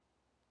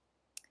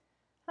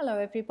Hello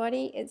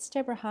everybody, it's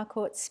Deborah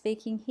Harcourt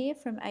speaking here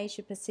from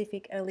Asia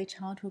Pacific Early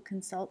Childhood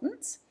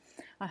Consultants.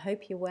 I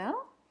hope you're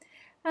well.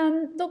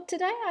 Look,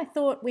 today I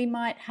thought we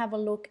might have a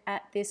look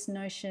at this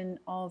notion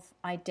of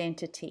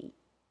identity.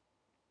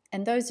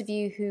 And those of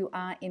you who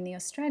are in the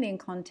Australian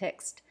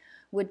context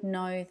would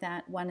know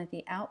that one of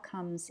the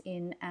outcomes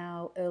in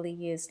our early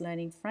years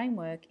learning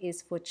framework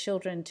is for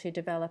children to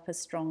develop a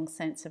strong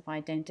sense of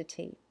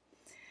identity.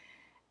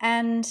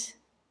 And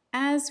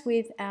as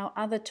with our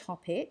other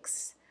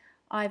topics,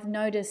 I've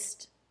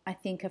noticed, I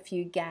think, a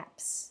few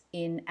gaps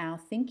in our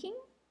thinking,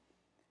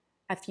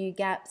 a few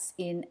gaps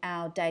in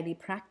our daily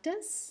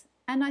practice,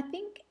 and I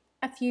think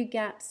a few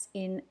gaps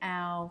in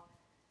our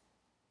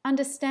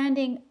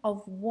understanding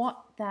of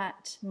what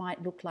that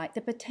might look like, the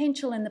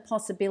potential and the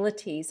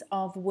possibilities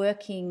of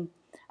working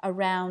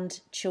around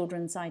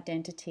children's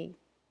identity.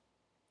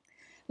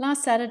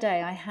 Last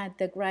Saturday, I had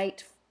the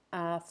great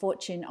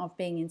fortune of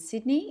being in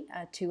Sydney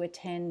to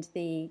attend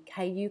the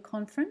KU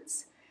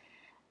conference.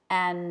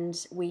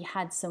 And we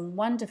had some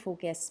wonderful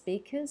guest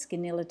speakers.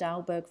 Gunilla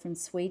Dahlberg from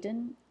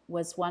Sweden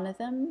was one of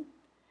them.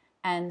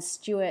 And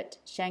Stuart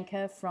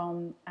Shanker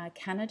from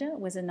Canada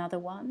was another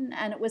one.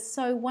 And it was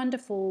so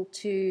wonderful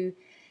to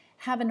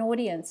have an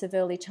audience of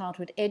early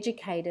childhood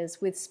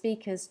educators with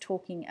speakers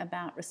talking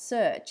about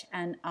research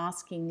and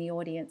asking the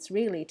audience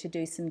really to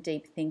do some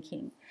deep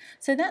thinking.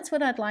 So that's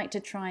what I'd like to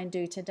try and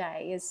do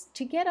today, is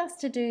to get us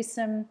to do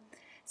some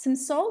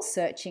soul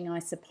searching, I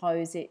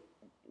suppose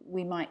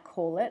we might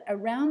call it,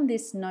 around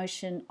this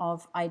notion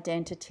of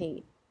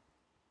identity.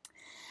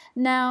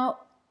 Now,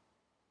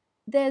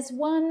 there's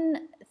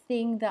one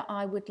thing that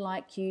I would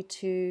like you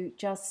to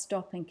just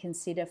stop and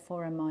consider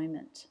for a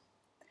moment.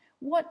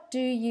 What do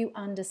you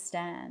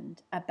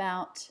understand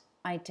about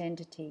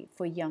identity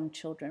for young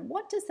children?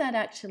 What does that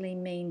actually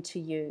mean to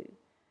you?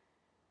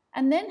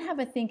 And then have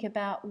a think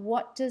about,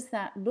 what does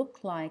that look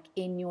like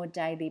in your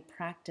daily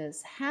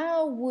practice?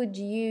 How would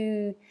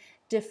you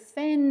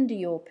defend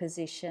your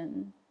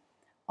position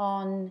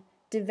on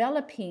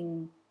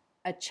developing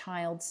a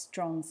child's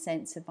strong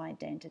sense of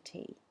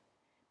identity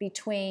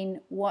between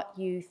what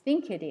you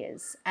think it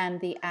is and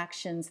the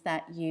actions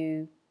that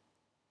you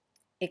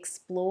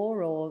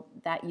explore or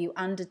that you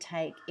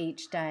undertake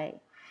each day?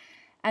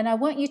 And I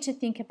want you to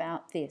think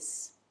about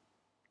this.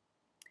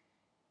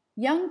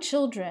 Young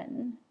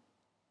children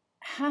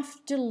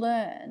have to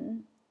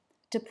learn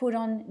to put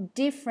on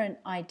different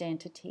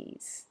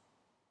identities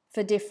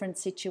for different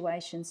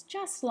situations,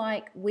 just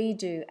like we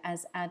do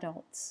as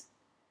adults.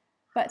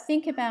 But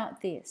think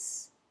about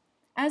this.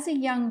 As a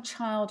young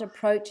child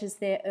approaches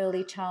their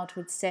early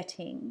childhood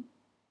setting,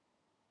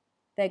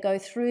 they go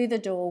through the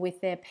door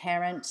with their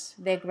parent,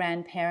 their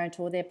grandparent,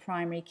 or their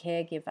primary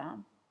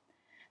caregiver.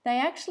 They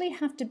actually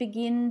have to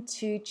begin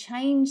to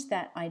change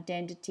that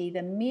identity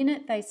the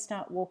minute they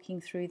start walking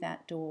through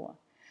that door.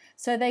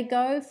 So they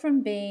go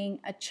from being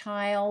a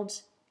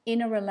child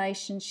in a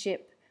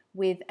relationship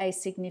with a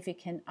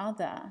significant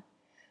other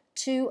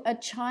to a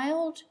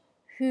child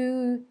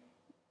who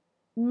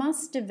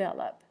must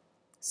develop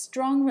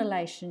strong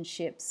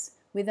relationships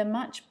with a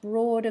much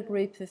broader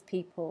group of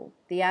people,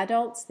 the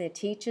adults, their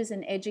teachers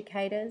and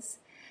educators,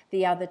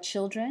 the other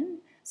children.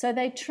 So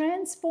they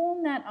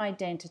transform that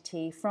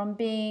identity from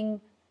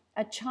being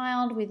a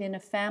child within a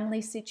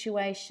family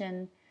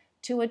situation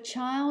to a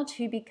child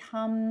who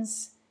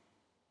becomes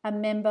a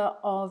member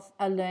of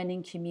a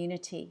learning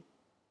community.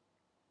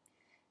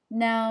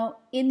 Now,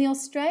 in the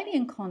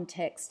Australian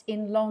context,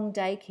 in long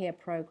daycare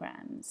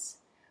programs,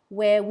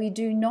 where we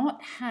do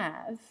not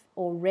have,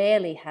 or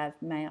rarely have,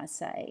 may I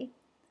say,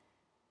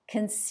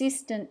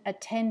 consistent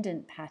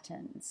attendant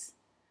patterns,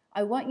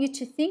 I want you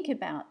to think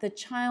about the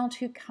child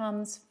who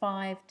comes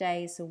 5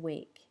 days a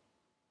week. I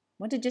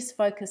want to just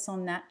focus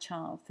on that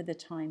child for the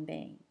time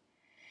being,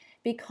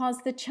 because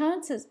the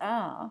chances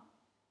are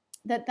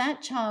that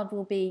that child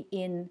will be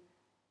in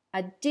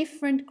a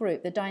different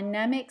group. The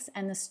dynamics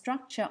and the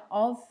structure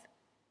of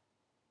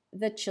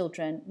the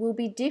children will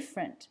be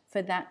different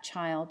for that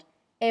child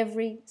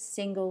every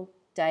single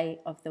day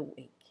of the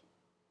week.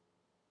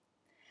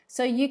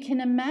 So you can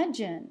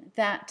imagine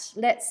that,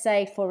 let's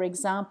say, for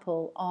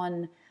example,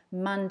 on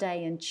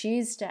Monday and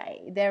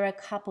Tuesday, there are a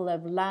couple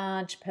of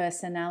large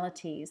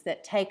personalities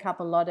that take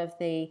up a lot of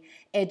the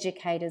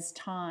educator's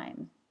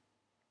time.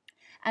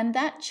 And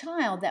that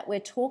child that we're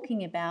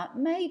talking about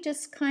may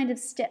just kind of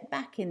step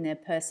back in their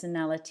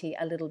personality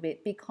a little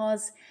bit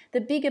because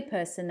the bigger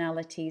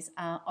personalities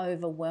are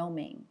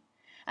overwhelming.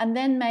 And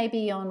then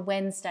maybe on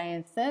Wednesday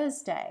and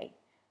Thursday,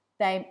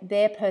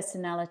 their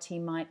personality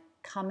might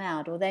come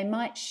out, or they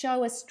might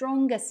show a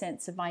stronger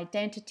sense of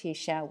identity,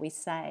 shall we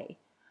say,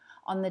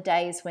 on the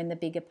days when the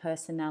bigger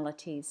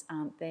personalities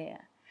aren't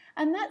there.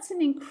 And that's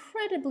an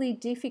incredibly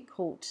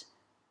difficult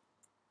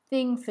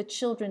thing for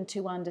children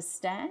to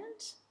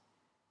understand,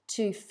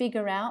 to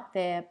figure out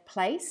their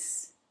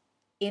place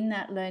in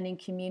that learning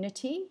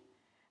community.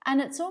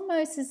 And it's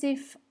almost as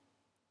if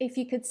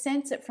you could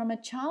sense it from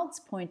a child's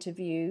point of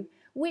view,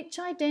 which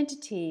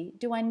identity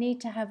do I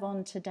need to have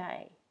on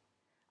today?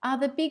 Are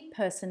the big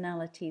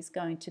personalities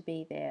going to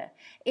be there?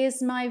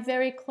 Is my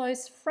very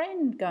close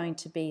friend going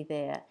to be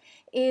there?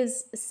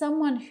 Is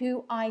someone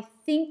who I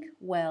think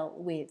well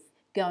with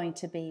going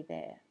to be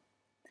there?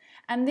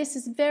 And this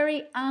is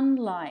very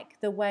unlike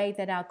the way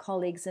that our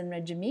colleagues in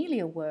Reggio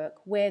Emilia work,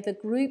 where the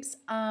groups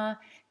are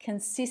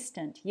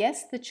consistent.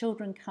 Yes, the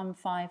children come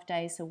 5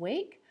 days a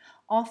week,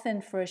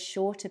 often for a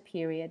shorter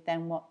period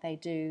than what they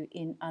do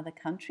in other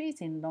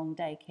countries in long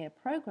day care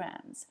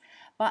programs,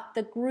 but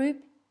the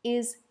group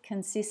is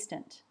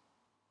consistent.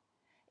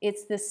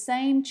 It's the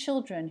same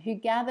children who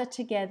gather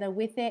together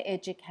with their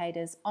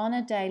educators on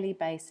a daily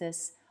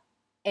basis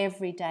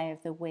every day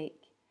of the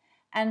week.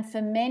 And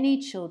for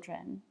many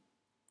children,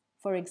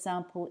 for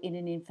example, in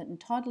an infant and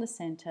toddler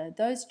centre,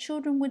 those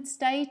children would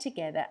stay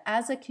together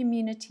as a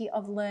community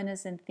of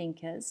learners and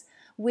thinkers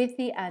with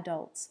the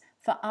adults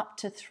for up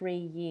to 3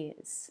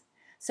 years.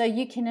 So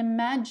you can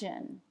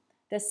imagine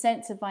the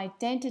sense of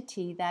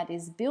identity that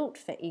is built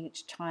for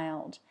each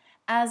child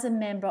as a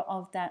member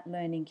of that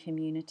learning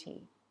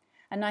community.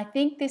 And I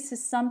think this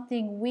is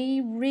something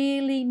we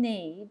really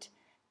need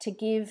to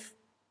give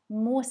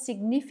more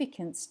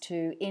significance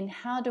to in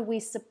how do we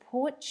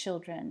support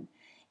children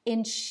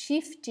in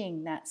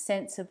shifting that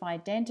sense of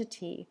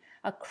identity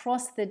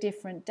across the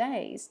different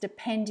days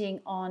depending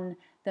on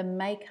the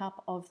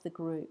makeup of the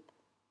group.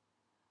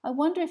 I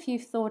wonder if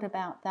you've thought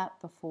about that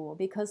before,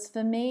 because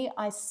for me,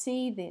 I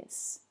see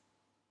this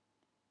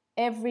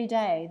every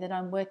day that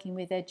I'm working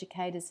with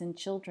educators and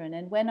children.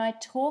 And when I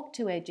talk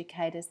to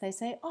educators, they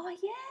say, oh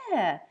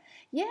yeah,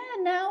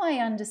 now I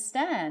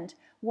understand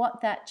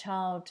what that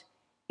child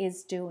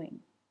is doing.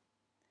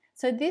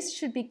 So this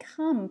should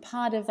become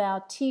part of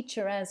our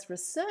teacher as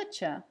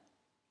researcher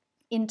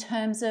in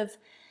terms of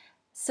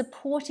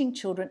supporting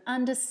children,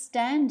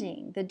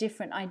 understanding the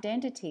different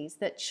identities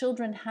that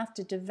children have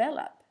to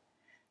develop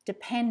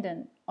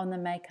dependent on the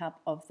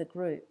makeup of the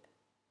group.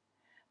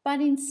 But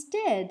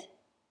instead,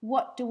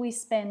 what do we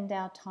spend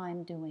our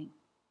time doing?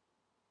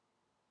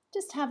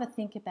 Just have a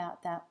think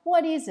about that.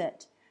 What is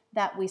it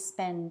that we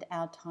spend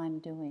our time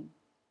doing?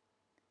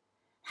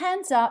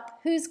 Hands up,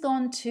 who's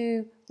gone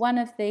to one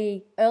of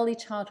the early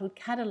childhood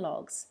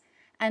catalogues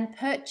and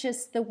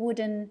purchased the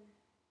wooden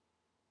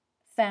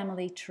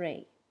family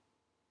tree?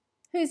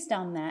 Who's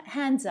done that?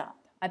 Hands up.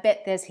 I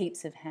bet there's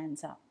heaps of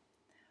hands up.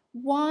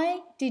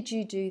 Why did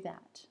you do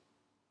that?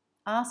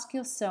 Ask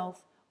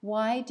yourself,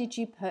 why did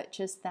you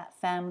purchase that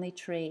family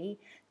tree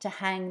to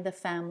hang the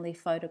family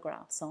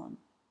photographs on?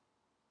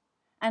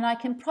 And I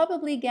can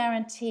probably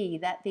guarantee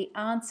that the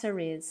answer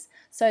is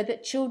so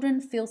that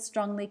children feel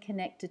strongly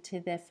connected to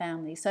their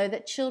family, so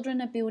that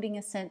children are building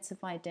a sense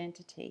of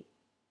identity.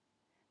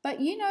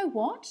 But you know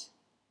what?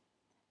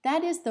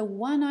 That is the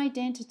one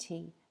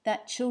identity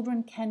that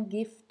children can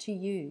give to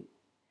you.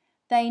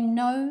 They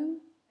know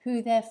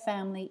who their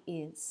family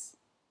is.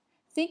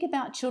 Think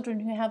about children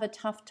who have a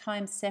tough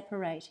time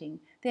separating.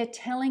 They're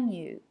telling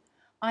you,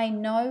 I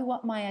know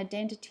what my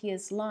identity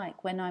is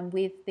like when I'm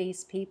with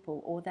these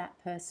people or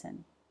that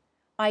person.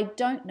 I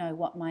don't know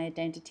what my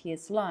identity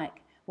is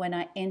like when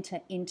I enter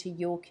into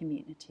your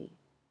community.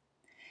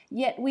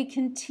 Yet we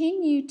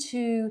continue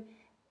to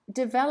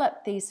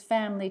develop these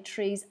family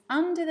trees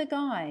under the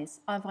guise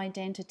of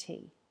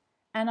identity.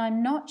 And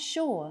I'm not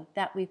sure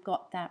that we've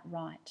got that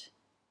right.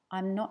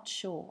 I'm not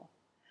sure.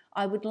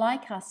 I would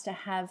like us to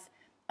have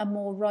a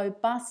more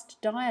robust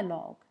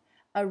dialogue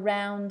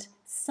around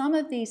some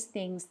of these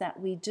things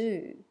that we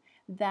do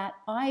that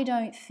I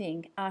don't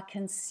think are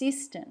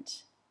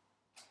consistent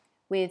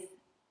with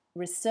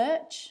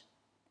research,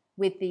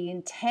 with the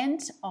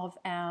intent of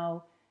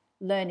our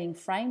learning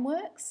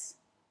frameworks,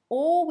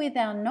 or with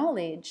our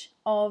knowledge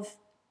of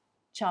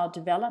child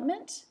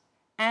development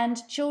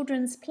and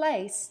children's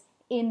place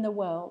in the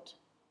world.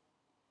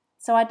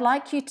 So I'd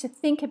like you to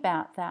think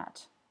about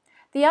that.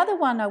 The other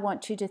one I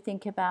want you to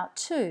think about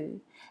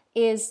too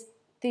is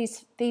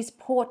these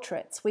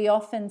portraits. We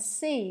often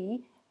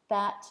see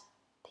that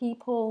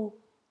people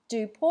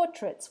do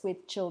portraits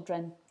with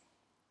children.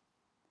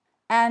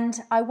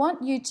 And I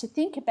want you to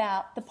think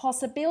about the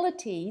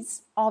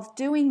possibilities of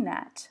doing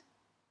that.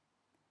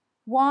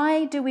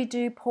 Why do we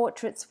do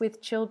portraits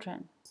with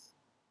children?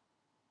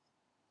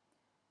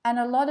 And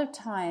a lot of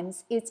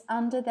times it's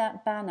under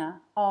that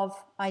banner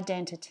of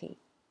identity.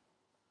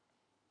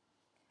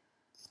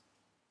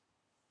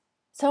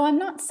 So I'm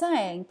not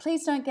saying,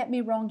 please don't get me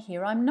wrong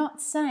here, I'm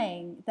not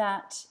saying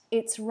that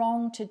it's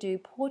wrong to do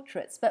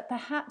portraits, but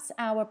perhaps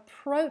our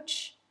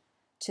approach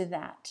to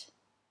that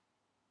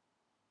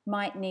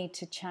might need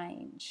to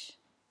change.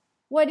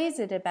 What is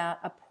it about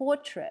a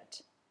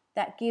portrait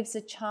that gives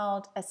a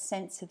child a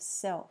sense of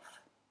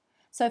self?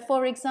 So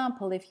for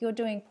example, if you're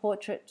doing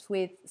portraits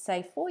with,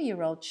 say,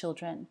 4-year-old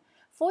children,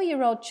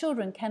 4-year-old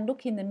children can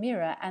look in the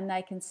mirror and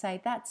they can say,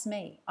 that's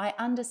me, I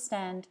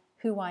understand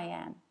who I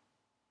am.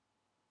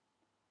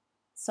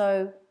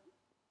 So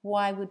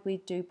why would we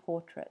do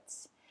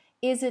portraits?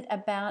 Is it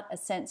about a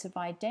sense of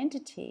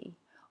identity,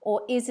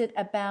 or is it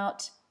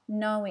about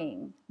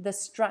knowing the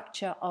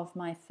structure of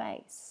my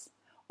face?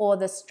 or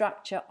the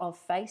structure of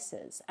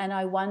faces. And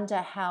I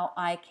wonder how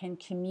I can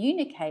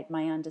communicate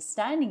my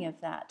understanding of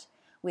that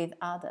with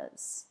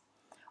others.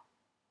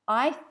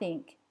 I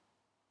think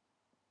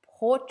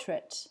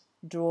portrait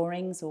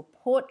drawings or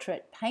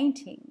portrait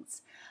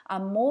paintings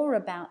are more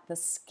about the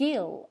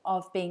skill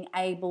of being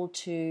able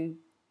to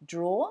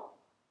draw,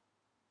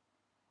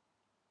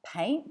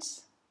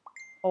 paint,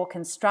 or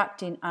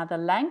construct in other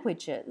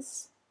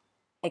languages,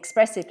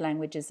 expressive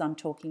languages I'm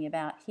talking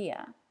about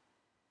here.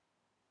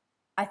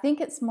 I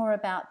think it's more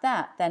about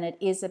that than it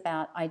is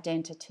about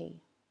identity.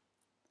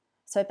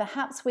 So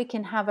perhaps we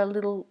can have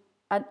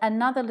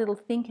another little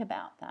think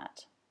about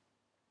that.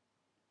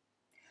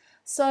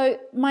 So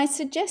my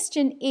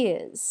suggestion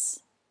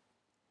is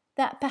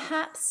that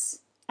perhaps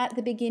at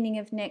the beginning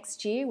of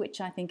next year, which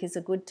I think is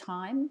a good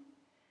time,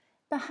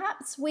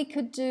 perhaps we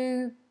could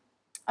do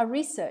a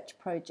research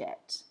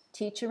project,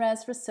 teacher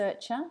as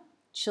researcher,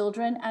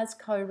 children as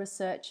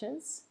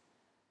co-researchers,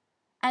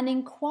 and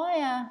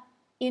inquire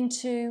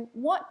into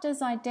what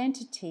does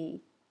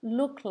identity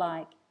look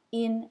like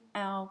in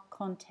our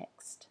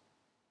context.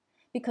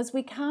 Because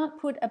we can't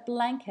put a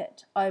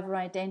blanket over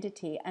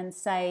identity and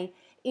say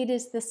it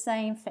is the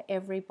same for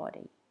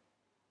everybody.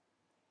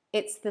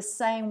 It's the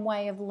same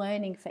way of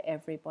learning for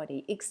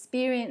everybody.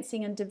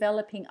 Experiencing and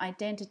developing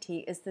identity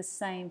is the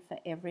same for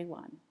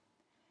everyone.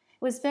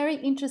 It was very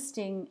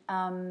interesting.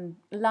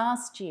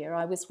 Last year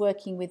I was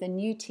working with a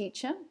new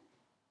teacher,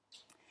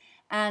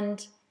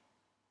 and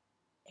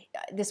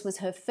this was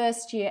her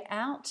first year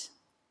out.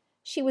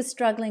 She was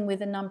struggling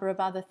with a number of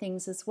other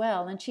things as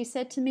well. And she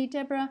said to me,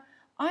 Deborah,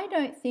 I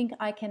don't think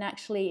I can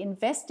actually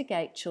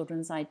investigate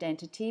children's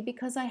identity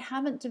because I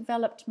haven't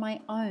developed my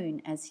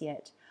own as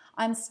yet.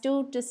 I'm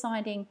still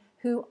deciding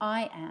who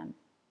I am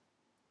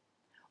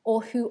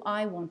or who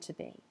I want to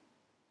be.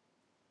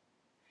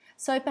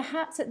 So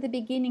perhaps at the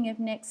beginning of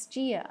next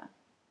year,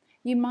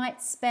 you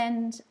might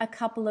spend a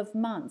couple of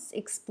months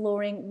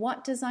exploring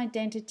what does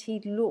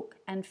identity look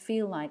and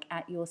feel like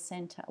at your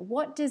centre?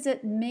 What does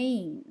it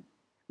mean?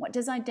 What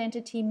does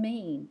identity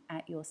mean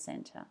at your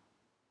centre?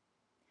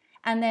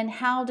 And then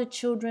how do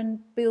children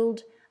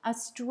build a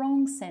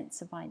strong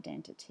sense of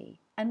identity?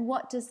 And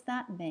what does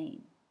that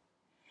mean?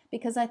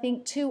 Because I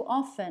think too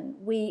often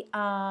we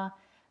are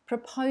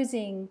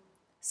proposing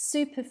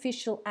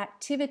superficial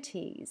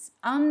activities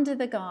under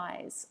the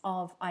guise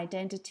of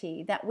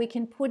identity that we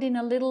can put in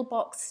a little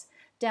box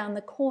down the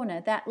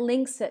corner that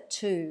links it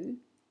to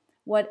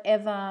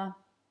whatever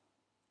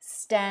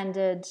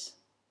standard,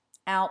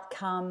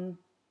 outcome,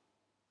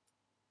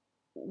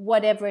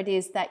 whatever it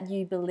is that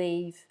you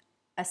believe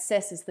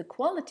assesses the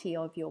quality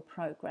of your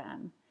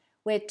program.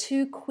 We're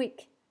too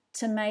quick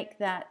to make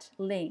that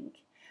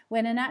link,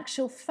 when in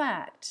actual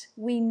fact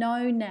we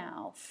know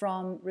now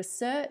from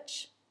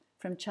research,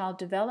 from child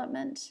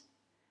development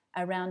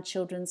around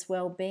children's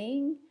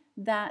well-being,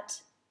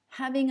 that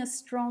having a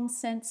strong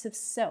sense of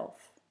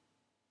self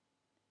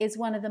is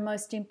one of the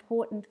most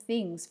important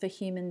things for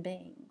human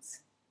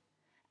beings.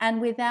 And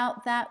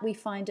without that, we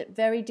find it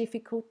very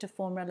difficult to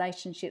form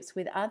relationships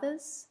with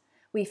others.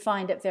 We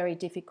find it very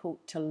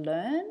difficult to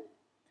learn.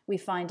 We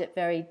find it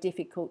very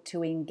difficult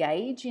to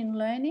engage in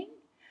learning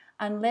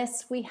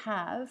unless we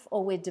have,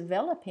 or we're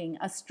developing,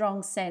 a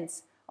strong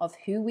sense of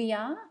who we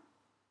are,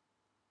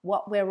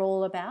 what we're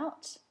all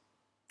about,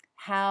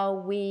 how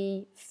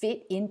we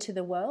fit into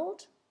the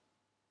world.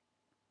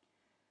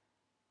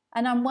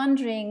 And I'm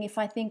wondering, if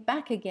I think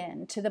back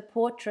again to the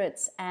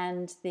portraits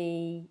and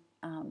the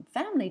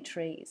family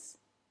trees,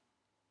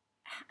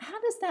 how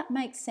does that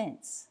make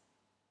sense?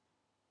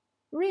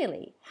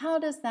 Really, how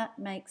does that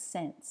make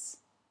sense?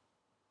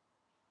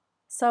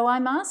 So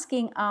I'm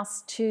asking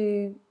us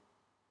to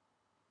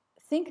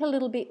think a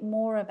little bit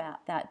more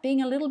about that,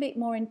 being a little bit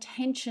more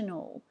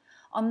intentional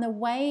on the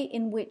way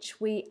in which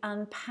we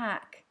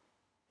unpack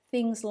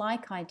things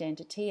like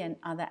identity and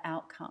other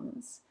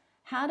outcomes.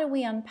 How do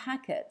we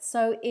unpack it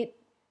so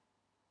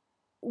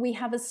we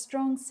have a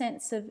strong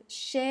sense of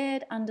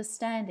shared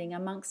understanding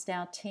amongst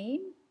our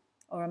team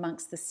or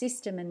amongst the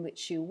system in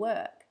which you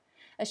work,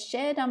 a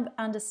shared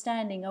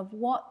understanding of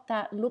what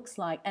that looks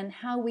like and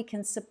how we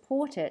can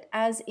support it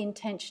as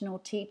intentional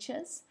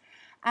teachers,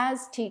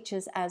 as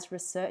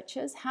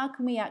researchers. How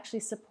can we actually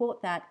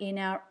support that in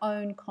our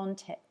own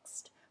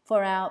context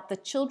for the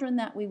children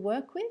that we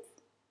work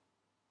with,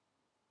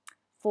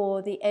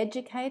 for the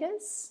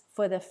educators,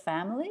 for the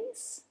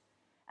families?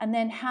 And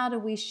then how do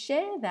we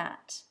share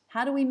that?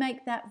 How do we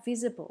make that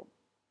visible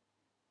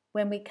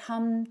when we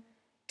come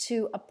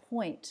to a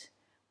point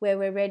where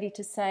we're ready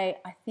to say,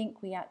 I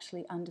think we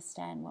actually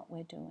understand what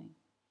we're doing?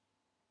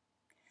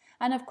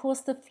 And of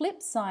course, the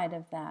flip side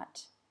of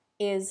that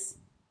is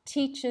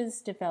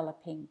teachers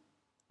developing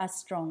a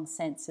strong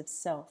sense of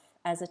self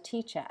as a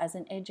teacher, as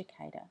an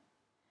educator,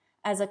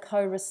 as a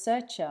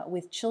co-researcher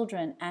with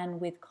children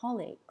and with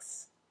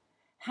colleagues.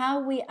 How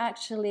are we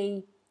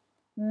actually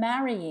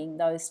marrying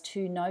those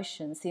two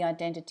notions, the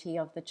identity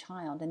of the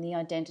child and the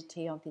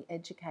identity of the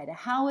educator?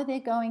 How are they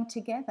going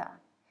together?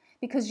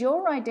 Because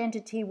your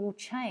identity will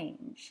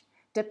change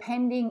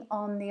depending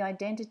on the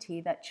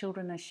identity that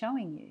children are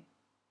showing you?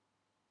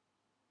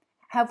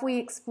 Have we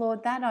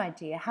explored that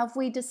idea? Have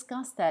we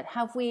discussed that?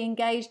 Have we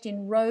engaged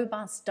in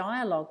robust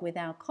dialogue with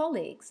our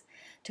colleagues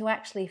to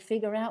actually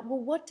figure out, well,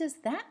 what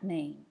does that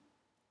mean?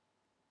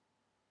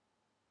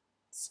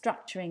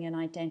 Structuring an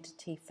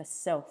identity for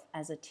self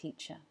as a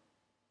teacher,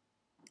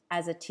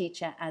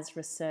 as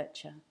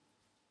researcher,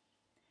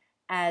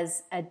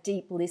 as a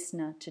deep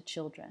listener to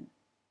children,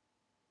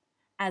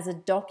 as a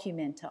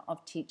documenter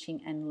of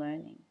teaching and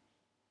learning.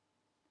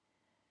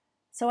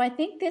 So I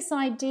think this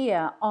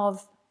idea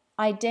of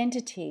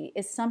identity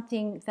is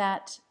something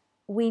that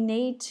we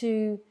need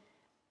to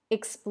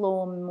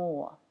explore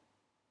more.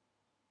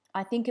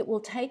 I think it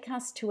will take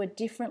us to a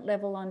different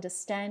level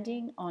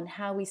understanding on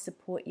how we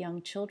support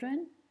young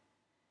children.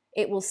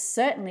 It will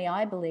certainly,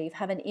 I believe,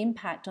 have an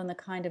impact on the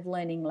kind of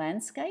learning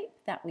landscape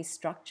that we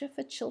structure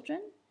for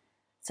children,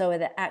 so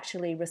that it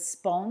actually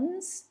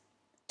responds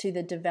to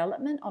the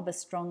development of a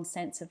strong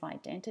sense of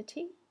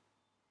identity.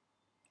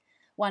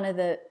 One of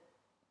the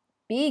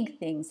big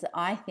things that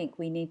I think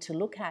we need to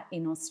look at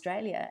in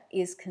Australia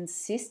is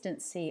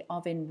consistency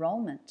of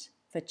enrolment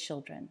for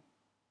children.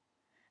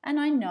 And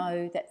I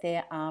know that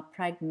there are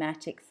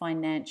pragmatic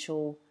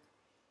financial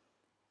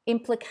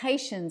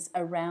implications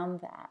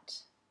around that,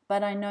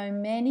 but I know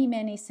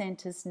many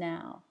centres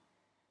now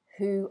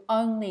who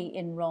only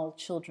enrol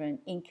children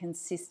in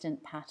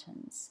consistent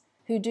patterns,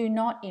 who do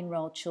not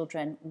enrol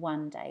children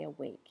one day a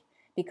week,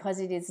 because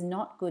it is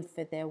not good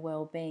for their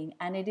well-being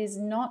and it is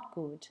not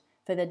good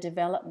for the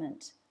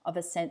development of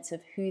a sense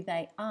of who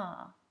they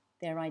are,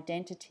 their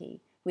identity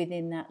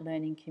within that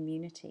learning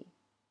community.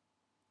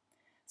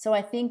 So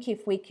I think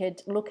if we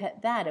could look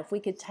at that, if we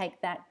could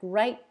take that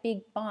great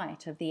big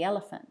bite of the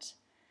elephant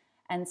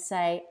and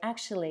say,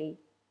 actually,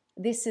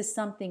 this is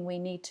something we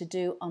need to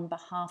do on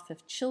behalf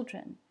of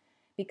children,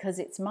 because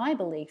it's my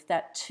belief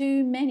that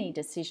too many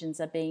decisions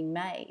are being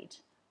made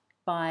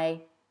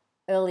by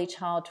early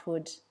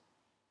childhood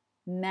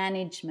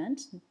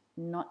management,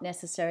 not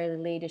necessarily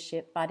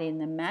leadership, but in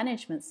the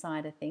management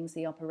side of things,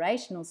 the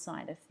operational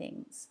side of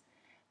things,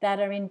 that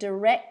are in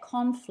direct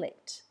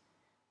conflict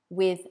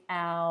with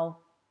our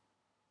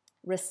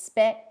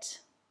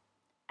respect,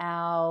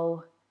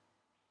 our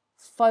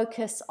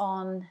focus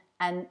on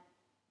and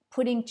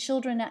putting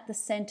children at the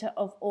centre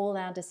of all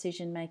our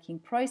decision-making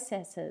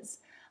processes.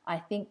 I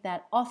think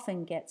that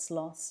often gets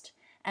lost,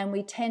 and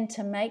we tend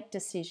to make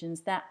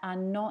decisions that are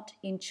not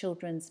in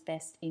children's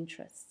best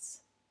interests.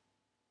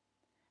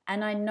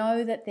 And I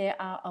know that there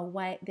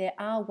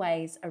are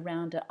ways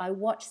around it. I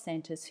watch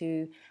centres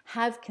who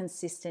have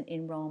consistent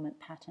enrolment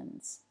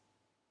patterns,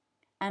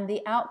 and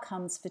the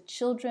outcomes for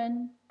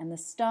children and the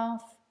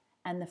staff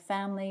and the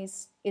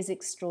families is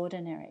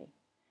extraordinary.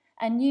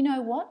 And you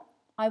know what?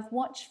 I've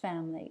watched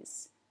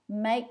families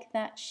make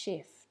that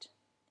shift.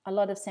 A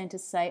lot of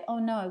centres say, oh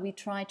no, we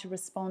try to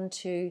respond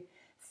to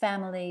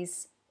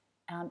families'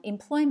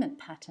 employment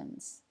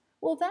patterns.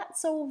 Well,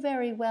 that's all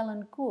very well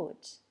and good.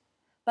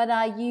 But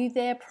are you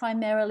there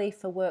primarily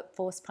for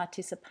workforce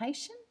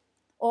participation?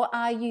 Or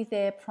are you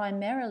there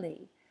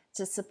primarily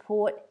to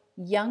support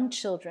young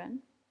children,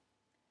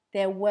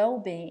 their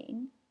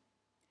well-being,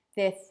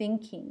 their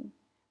thinking,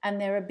 and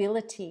their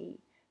ability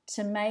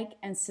to make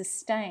and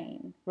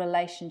sustain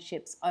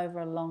relationships over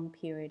a long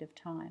period of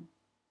time?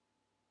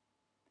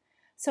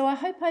 So I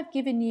hope I've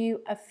given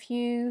you a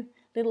few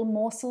little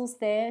morsels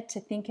there to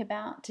think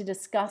about, to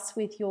discuss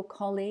with your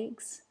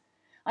colleagues.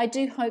 I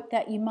do hope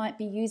that you might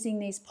be using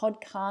these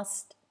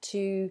podcasts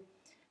to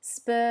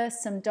spur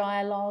some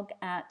dialogue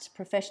at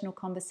professional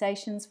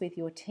conversations with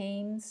your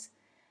teams,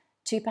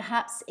 to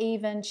perhaps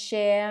even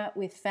share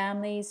with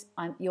families.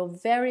 You're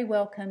very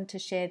welcome to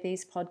share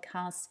these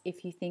podcasts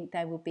if you think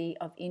they will be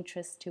of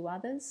interest to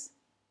others.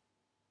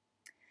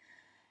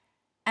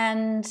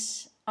 And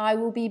I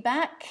will be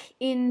back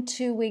in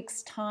 2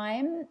 weeks'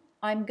 time.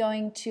 I'm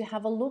going to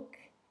have a look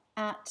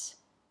at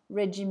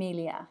Reggio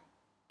Emilia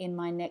in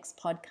my next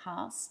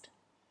podcast.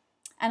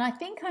 And I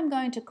think I'm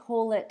going to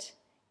call it,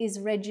 Is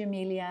Reggio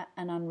Emilia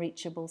an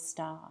Unreachable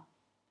Star?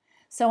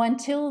 So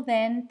until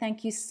then,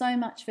 thank you so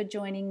much for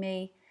joining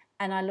me,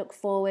 and I look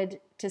forward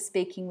to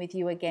speaking with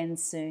you again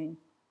soon.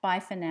 Bye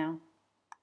for now.